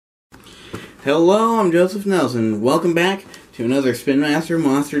Hello, I'm Joseph Nelson. Welcome back to another Spin Master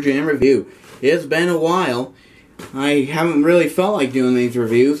Monster Jam review. It's been a while. I haven't really felt like doing these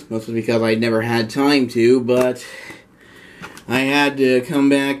reviews, mostly because I never had time to, but I had to come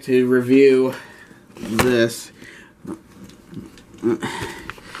back to review this.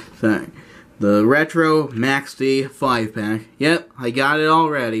 Sorry. The Retro Max D 5-pack. Yep, I got it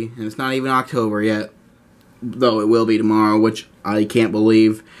already, and it's not even October yet. Though it will be tomorrow, which I can't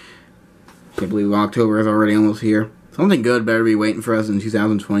believe. Can't believe October is already almost here. Something good better be waiting for us in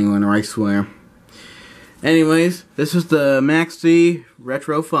 2021, or I swear. Anyways, this is the Max D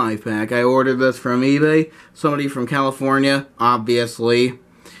Retro 5-pack. I ordered this from eBay. Somebody from California, obviously,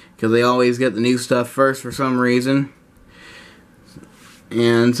 because they always get the new stuff first for some reason.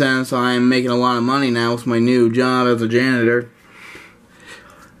 And since I'm making a lot of money now with my new job as a janitor,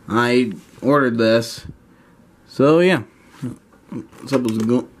 I ordered this. So yeah. What's up with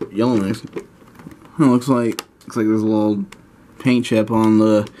the yellow mix? Looks like there's a little paint chip on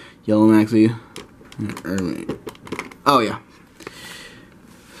the yellow maxi. Oh yeah.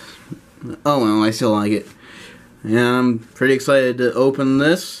 Oh well, I still like it. And I'm pretty excited to open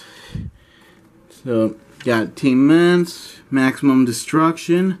this. So got Team Mints, Maximum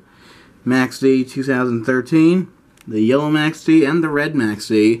Destruction, Max D 2013, the yellow Max D, and the red Max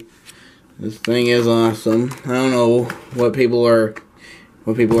D. This thing is awesome. I don't know what people are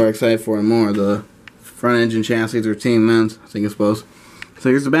excited for more, the front engine chassis or Team Mints, I think it's both. So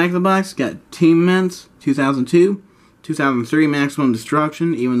here's the back of the box. Got Team Mints 2002, 2003 Maximum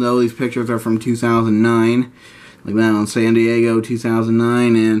Destruction, even though these pictures are from 2009, like that on San Diego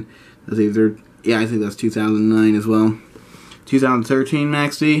 2009, and that's either, yeah, I think that's 2009 as well. 2013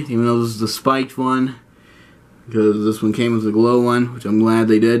 Max D, even though this is the spiked one, because this one came with the glow one, which I'm glad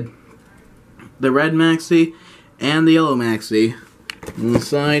they did. The red Max D and the yellow Max D. On the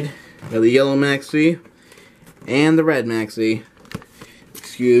side, got the yellow Max D and the red Max D.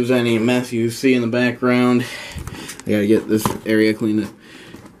 Excuse any mess you see in the background. I gotta get this area cleaned up.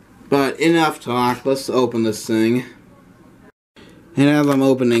 But enough talk, let's open this thing. And as I'm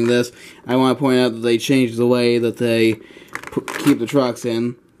opening this, I want to point out that they changed the way that they keep the trucks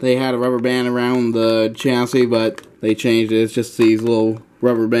in. They had a rubber band around the chassis, but they changed it. It's just these little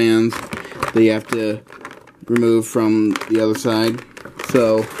rubber bands that you have to remove from the other side.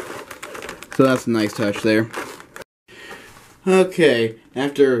 So that's a nice touch there. Okay,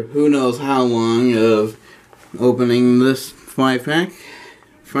 after who knows how long of opening this 5-pack,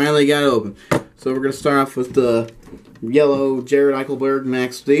 finally got it open. So we're going to start off with the yellow Jared Eichelberg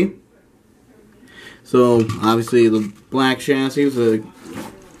Max D. So obviously the black chassis, the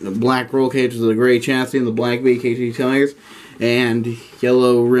black roll cages, the gray chassis, and the black BKT tires, and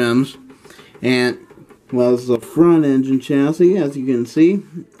yellow rims. And, well, this is a front engine chassis, as you can see.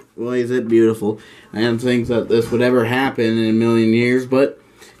 Boy, is it beautiful. I didn't think that this would ever happen in a million years, but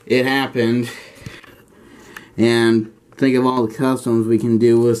it happened. And think of all the customs we can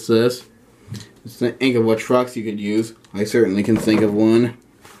do with this. Just think of what trucks you could use. I certainly can think of one.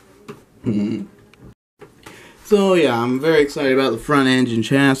 So yeah, I'm very excited about the front engine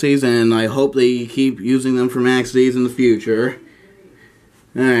chassis, and I hope they keep using them for Max Ds in the future.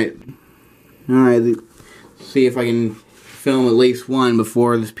 Alright, see if I can film at least one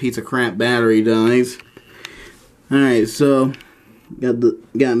before this piece of crap battery dies. Alright, so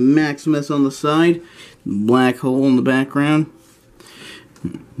got Maximus on the side, black hole in the background,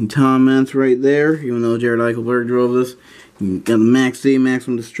 and Tom Mentz right there, even though Jared Eichelberg drove this. Got the Max D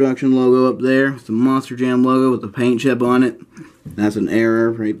Maximum Destruction logo up there. It's the Monster Jam logo with the paint chip on it. That's an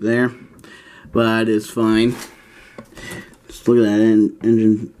error right there, but it's fine. Just look at that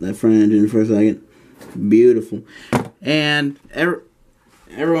engine, that front engine for a second. Beautiful. And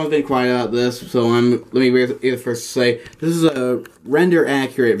everyone's been quiet about this, so let me be the first to say this is a render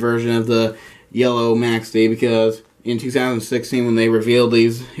accurate version of the yellow Max D, because in 2016 when they revealed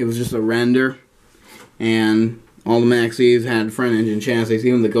these, it was just a render, and all the Maxis had front engine chassis,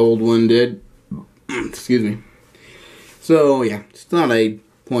 even the gold one did. Excuse me. So yeah, just thought I'd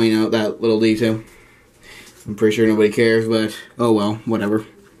point out that little detail. I'm pretty sure nobody cares, but oh well, whatever. What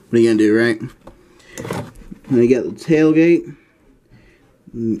are you gonna do, right? And you got the tailgate.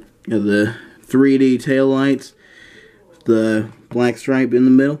 You got the 3D tail lights. The black stripe in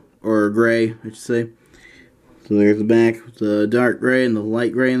the middle, or gray, I should say. So there's the back with the dark gray and the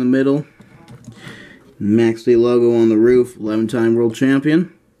light gray in the middle. Max D logo on the roof, 11-time world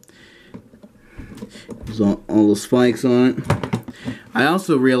champion. There's all the spikes on it. I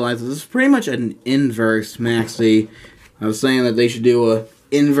also realized that this is pretty much an inverse Max D. I was saying that they should do a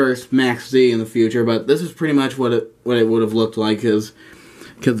inverse Max D in the future, but this is pretty much what it would have looked like, because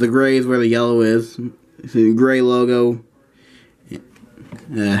because the gray is where the yellow is. See the gray logo.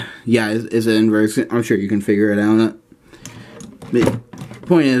 Yeah, is an inverse. I'm sure you can figure it out. But the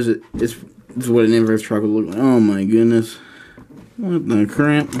point is, it's what an inverse truck would look like. Oh my goodness. What the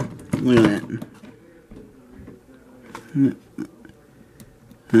crap? Look at that.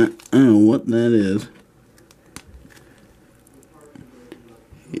 I don't know what that is.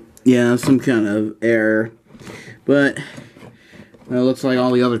 Yeah, some kind of error. But it looks like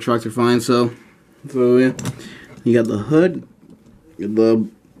all the other trucks are fine. So yeah. You got the hood. The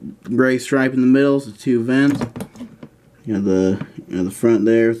gray stripe in the middle, the two vents. You got the front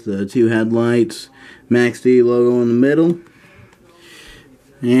there, the two headlights, Max D logo in the middle.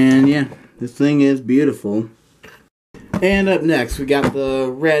 And yeah, this thing is beautiful. And up next, we got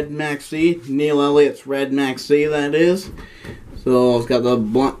the red Max D, Neil Elliott's red Max D, that is. So it's got the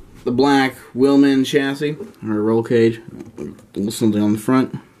black Willman chassis, or roll cage, something on the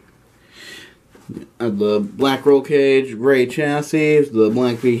front. The black roll cage, gray chassis, the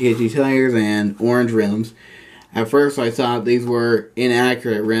black BKT tires, and orange rims. At first I thought these were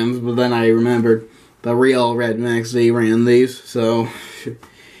inaccurate rims, but then I remembered the real red Max D ran these, so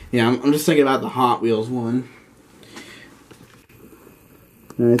yeah, I'm just thinking about the Hot Wheels one.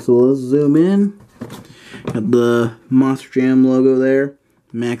 Alright, so let's zoom in. Got the Monster Jam logo there,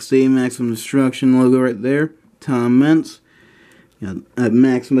 Max D, Maximum Destruction logo right there, Tom Meents. Got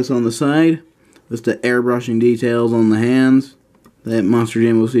Maximus on the side. Just the airbrushing details on the hands that Monster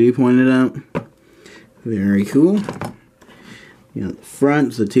Jam OCD pointed out. Very cool. You got the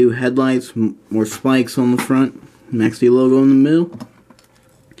front, the two headlights, more spikes on the front, Max D logo in the middle.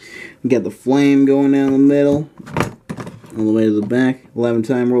 You got the flame going down the middle, all the way to the back.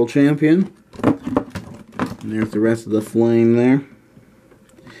 11-time world champion. And there's the rest of the flame there.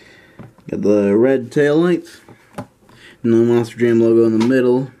 Got the red taillights. And the Monster Jam logo in the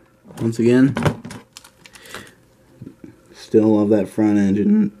middle, once again. Still love that front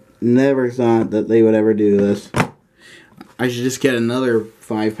engine. Never thought that they would ever do this. I should just get another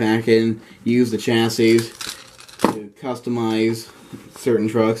 5-pack and use the chassis to customize certain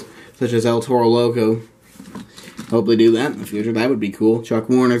trucks, such as El Toro Loco. Hope they do that in the future. That would be cool. Chuck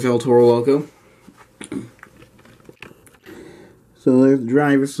Warner's El Toro Loco. So there's the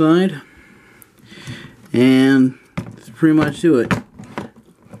driver's side. And that's pretty much to it.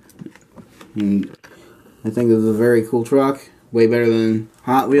 And I think this is a very cool truck. Way better than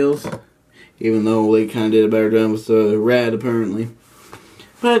Hot Wheels. Even though they kind of did a better job with the red, apparently.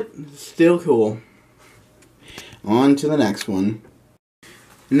 But, still cool. On to the next one.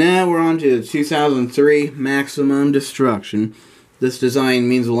 Now we're on to the 2003 Maximum Destruction. This design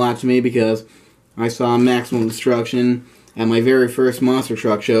means a lot to me because I saw Maximum Destruction at my very first monster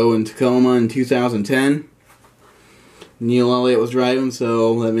truck show in Tacoma in 2010. Neil Elliott was driving,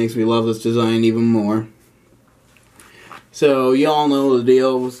 so that makes me love this design even more. So, y'all know the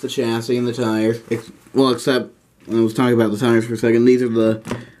deal with the chassis and the tires. Well, except, I was talking about the tires for a second. These are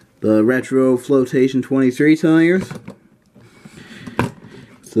the retro Flotation 23 tires.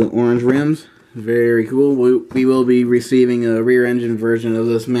 It's the orange rims. Very cool. We will be receiving a rear engine version of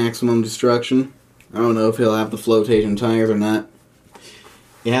this Maximum Destruction. I don't know if he'll have the Flotation tires or not.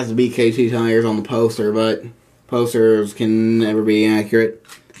 It has the BKT tires on the poster, but posters can never be accurate.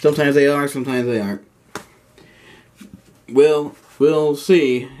 Sometimes they are, sometimes they aren't. We'll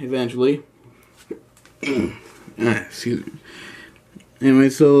see eventually. Excuse me. Anyway,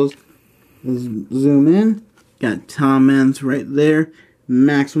 so let's zoom in. Got Tom Meents right there.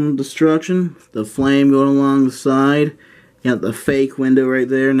 Maximum Destruction. The flame going along the side. Got the fake window right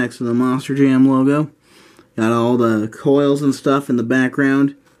there next to the Monster Jam logo. Got all the coils and stuff in the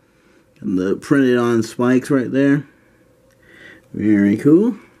background. And the printed on spikes right there. Very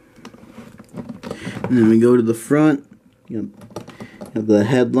cool. And then we go to the front. Got the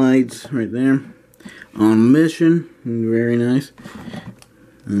headlights right there. On mission. Very nice.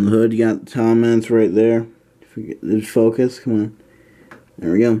 And the hood, you got Tom Meents right there. Just focus. Come on.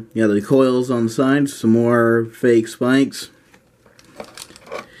 There we go. You got the coils on the side. Some more fake spikes.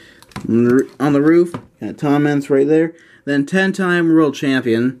 On the roof, got Tom Meents right there. Then 10-time world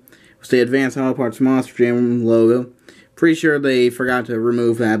champion. With the Advanced Auto Parts Monster Jam logo. Pretty sure they forgot to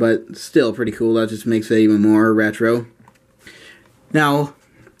remove that, but still pretty cool. That just makes it even more retro. Now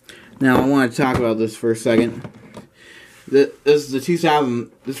I want to talk about this for a second. This is This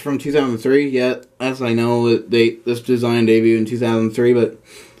is from 2003. Yeah, as I know, this design debuted in 2003. But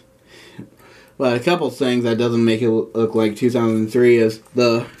a couple things that doesn't make it look like 2003 is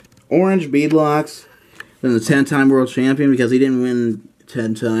the orange beadlocks. Then the 10-time world champion, because he didn't win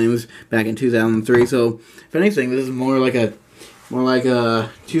 10 times back in 2003. So if anything, this is more like a more like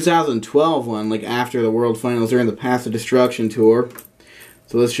a 2012 one, like after the World Finals during the Path of Destruction tour.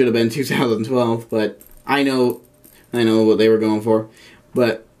 So this should have been 2012, but I know what they were going for.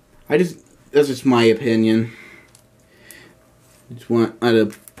 But that's just my opinion. Just want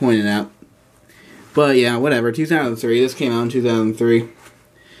to point it out. But yeah, whatever. 2003. This came out in 2003.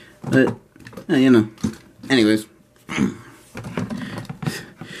 But you know. Anyways.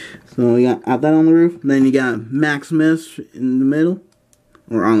 So we got that on the roof. Then you got Maximus in the middle.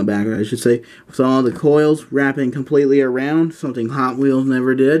 Or on the back, I should say. With all the coils wrapping completely around. Something Hot Wheels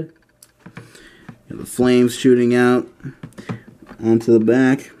never did. Got the flames shooting out onto the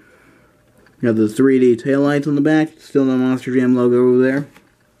back. You have the 3D taillights on the back. Still no Monster Jam logo over there.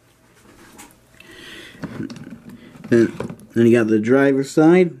 Then you got the driver's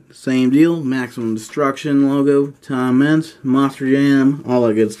side. Same deal. Maximum Destruction logo. Tom Meents. Monster Jam. All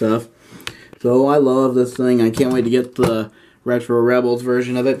that good stuff. So I love this thing. I can't wait to get the Retro Rebels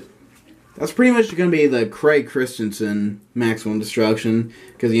version of it. That's pretty much going to be the Craig Christensen Maximum Destruction.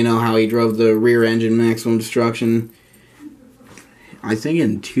 Because you know how he drove the rear engine Maximum Destruction. I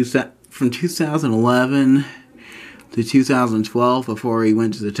think from 2011 to 2012 before he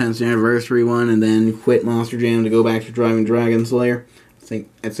went to the 10th anniversary one and then quit Monster Jam to go back to driving Dragon Slayer. I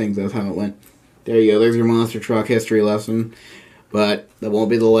think that's how it went. There you go. There's your monster truck history lesson. But that won't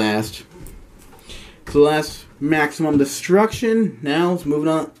be the last. So that's Maximum Destruction. Now let's move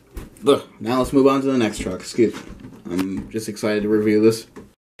on. Now let's move on to the next truck. Excuse me. I'm just excited to review this.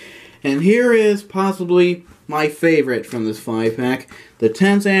 And here is possibly my favorite from this 5-pack. The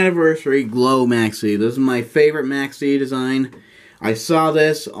 10th Anniversary Glow Maxi. This is my favorite Maxi design. I saw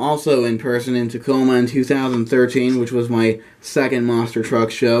this also in person in Tacoma in 2013, which was my second monster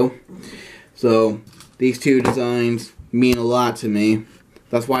truck show. So, these two designs mean a lot to me.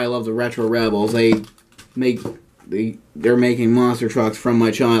 That's why I love the Retro Rebels. They're making monster trucks from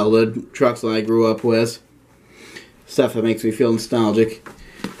my childhood, trucks that I grew up with. Stuff that makes me feel nostalgic.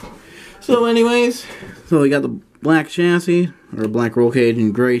 So anyways, we got the black chassis, or black roll cage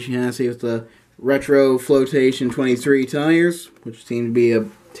and gray chassis with the Retro Flotation 23 tires, which seem to be a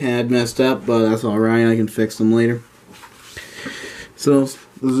tad messed up, but that's alright, I can fix them later. So,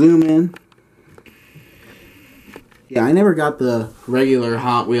 zoom in. Yeah, I never got the regular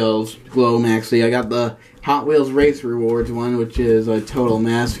Hot Wheels Glow Maxi. I got the Hot Wheels Race Rewards one, which is a total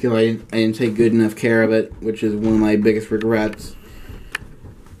mess because I didn't take good enough care of it, which is one of my biggest regrets.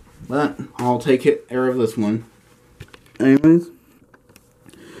 But I'll take care of this one. Anyways,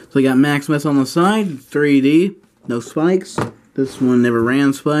 so we got Maximus on the side, 3D, no spikes. This one never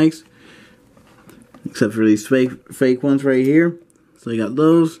ran spikes, except for these fake ones right here. So you got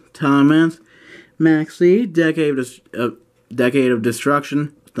those. Tom Meents, Maxi, Decade of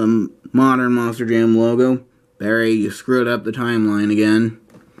Destruction, the modern Monster Jam logo. Barry, you screwed up the timeline again.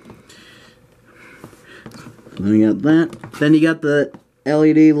 So you got that. Then you got the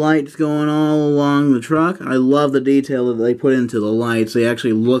LED lights going all along the truck. I love the detail that they put into the lights. They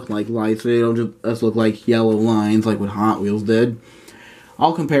actually look like lights. They don't just look like yellow lines like what Hot Wheels did.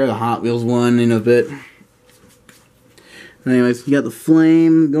 I'll compare the Hot Wheels one in a bit. Anyways, you got the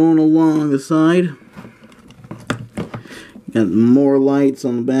flame going along the side. You got more lights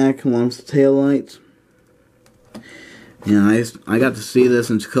on the back along with the tail lights. Yeah, I got to see this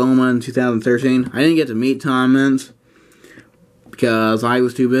in Tacoma in 2013. I didn't get to meet Tom Meents because I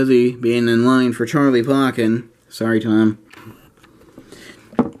was too busy being in line for Charlie Plotkin. Sorry, Tom.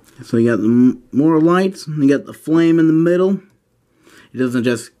 So you got the more lights. You got the flame in the middle. It doesn't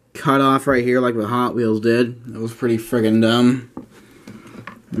just cut off right here like what Hot Wheels did. That was pretty friggin' dumb.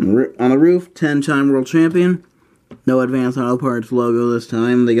 On the roof, 10-time world champion. No Advanced Auto Parts logo this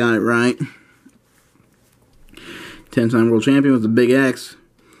time. They got it right. 10-time world champion with the big X.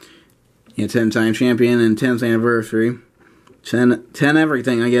 Yeah, 10-time champion and 10th anniversary. 10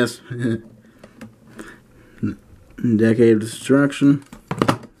 everything, I guess. Decade of Destruction.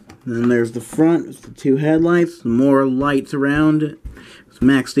 Then there's the front. It's the two headlights. Some more lights around it. It's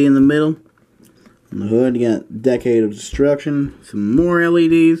Max D in the middle. On the hood, you got Decade of Destruction. Some more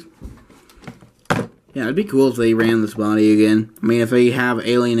LEDs. Yeah, it'd be cool if they ran this body again. I mean, if they have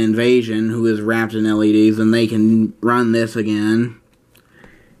Alien Invasion, who is wrapped in LEDs, then they can run this again.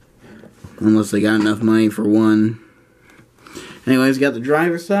 Unless they got enough money for one. Anyways, got the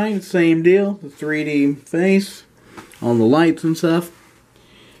driver's side, same deal. The 3D face, all the lights and stuff.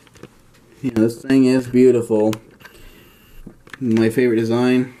 Yeah, this thing is beautiful. My favorite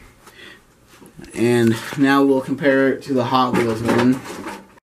design. And now we'll compare it to the Hot Wheels one.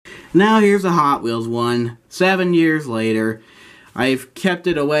 Now here's the Hot Wheels one. 7 years later. I've kept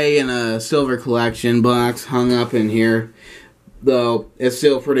it away in a silver collection box hung up in here. though it's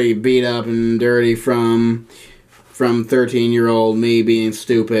still pretty beat up and dirty from 13-year-old me being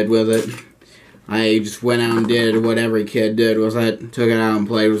stupid with it. I just went out and did what every kid did, was I took it out and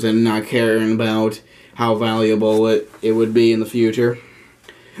played with it, not caring about how valuable it would be in the future.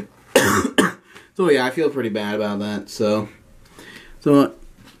 So yeah, I feel pretty bad about that. So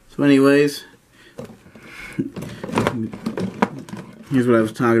anyways, here's what I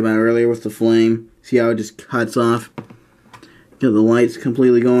was talking about earlier with the flame. See how it just cuts off? Got the lights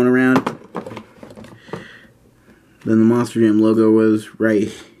completely going around. Then the Monster Jam logo was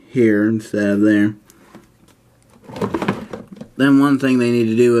right here instead of there. Then one thing they need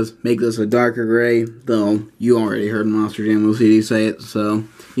to do is make this a darker gray, though you already heard Monster Jam OCD say it, so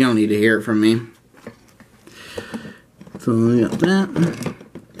you don't need to hear it from me. So we got that.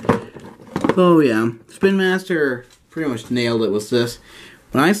 Oh yeah, Spin Master pretty much nailed it with this.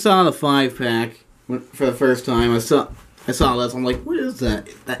 When I saw the 5-pack for the first time, I saw this. I'm like, what is that?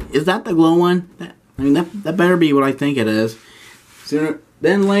 Is that the glow one? That better be what I think it is.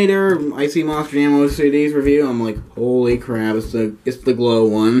 Then later, I see Monster Jam OCD's review. I'm like, holy crap! It's the glow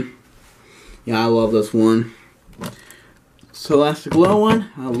one. Yeah, I love this one. So that's the glow one.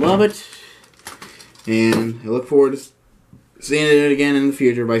 I love it, and I look forward to seeing it again in the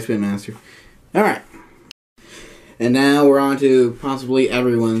future by Spin Master. All right, and now we're on to possibly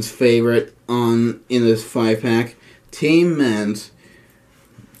everyone's favorite in this 5-pack, Team Men's.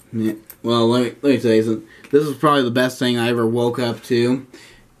 Well, let me tell you something. This is probably the best thing I ever woke up to,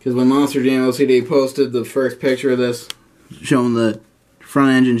 because when Monster Jam OCD posted the first picture of this, showing the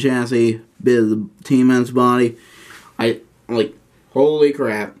front engine chassis bit of the Team Men's body, I'm like, holy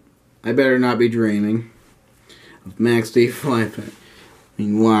crap! I better not be dreaming of Max D 5-pack. I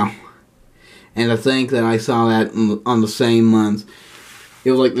mean, wow! And to think that I saw that on the same month.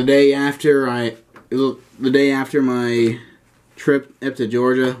 It was like the day after my trip up to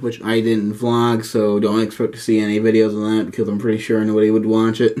Georgia, which I didn't vlog, so don't expect to see any videos of that because I'm pretty sure nobody would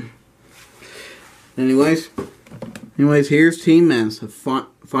watch it. Anyways, here's Team Men's.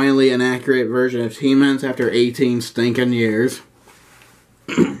 Finally an accurate version of Team Men's after 18 stinking years.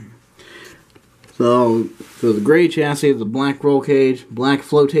 So the gray chassis, the black roll cage, black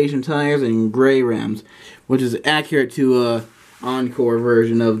flotation tires, and gray rims, which is accurate to a Encore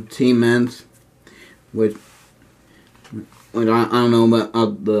version of Team Men's, which I don't know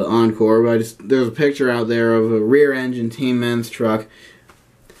about the Encore, but there's a picture out there of a rear engine Team Men's truck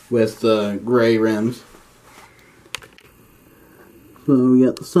with gray rims. So we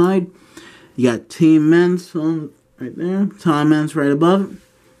got the side. You got Team Men's on right there, Tom Men's right above it.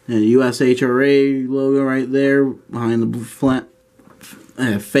 And USHRA logo right there behind the flat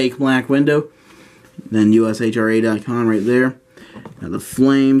fake black window. Then USHRA.com right there. Got the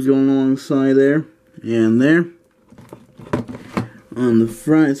flames going alongside there and there. On the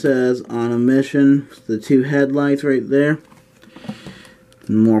front it says on a mission. The 2 headlights right there.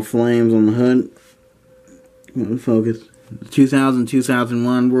 And more flames on the hood. Focus.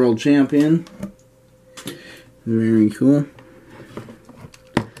 2000-2001 World Champion. Very cool.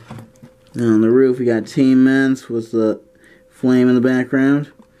 Now on the roof we got Team Men's with the flame in the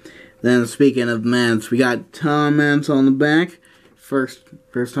background. Then speaking of Men's, we got Tom Men's on the back. First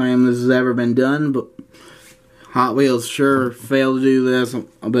time this has ever been done, but Hot Wheels sure failed to do this.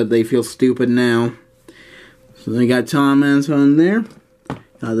 I bet they feel stupid now. So they got Tom Men's on there.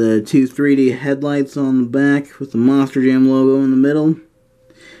 Got the 2 3D headlights on the back with the Monster Jam logo in the middle.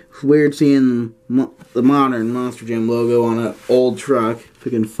 It's weird seeing the modern Monster Jam logo on an old truck. If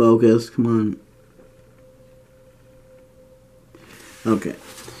we can focus, come on. Okay.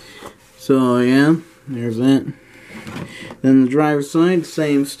 So yeah, there's that. Then the driver's side,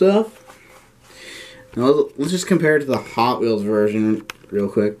 same stuff. Now let's just compare it to the Hot Wheels version real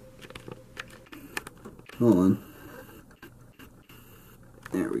quick. Hold on.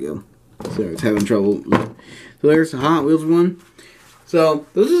 There we go. Sorry, I was having trouble. So there's the Hot Wheels one. So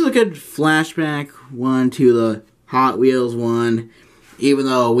this is a good flashback one to the Hot Wheels one, even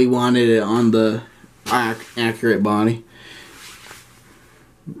though we wanted it on the accurate body.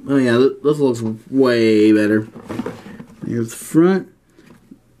 Oh yeah, this looks way better. Here's the front.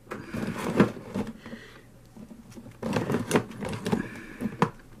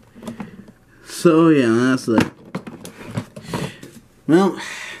 So yeah, that's it. Well,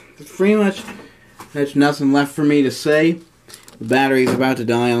 pretty much there's nothing left for me to say. The battery's about to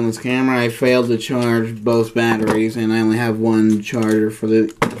die on this camera. I failed to charge both batteries, and I only have one charger for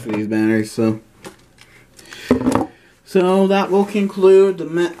these batteries. So that will conclude the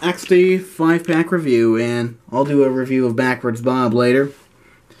XD 5-pack review, and I'll do a review of Backwards Bob later.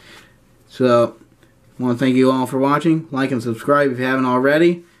 So I want to thank you all for watching. Like and subscribe if you haven't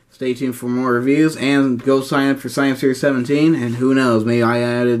already. Stay tuned for more reviews, and go sign up for Science Series 17, and who knows, maybe I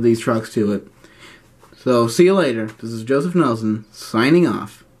added these trucks to it. So, see you later. This is Joseph Nelson, signing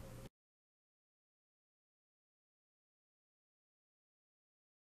off.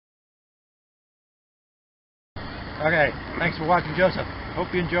 Okay, thanks for watching, Joseph.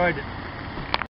 Hope you enjoyed it.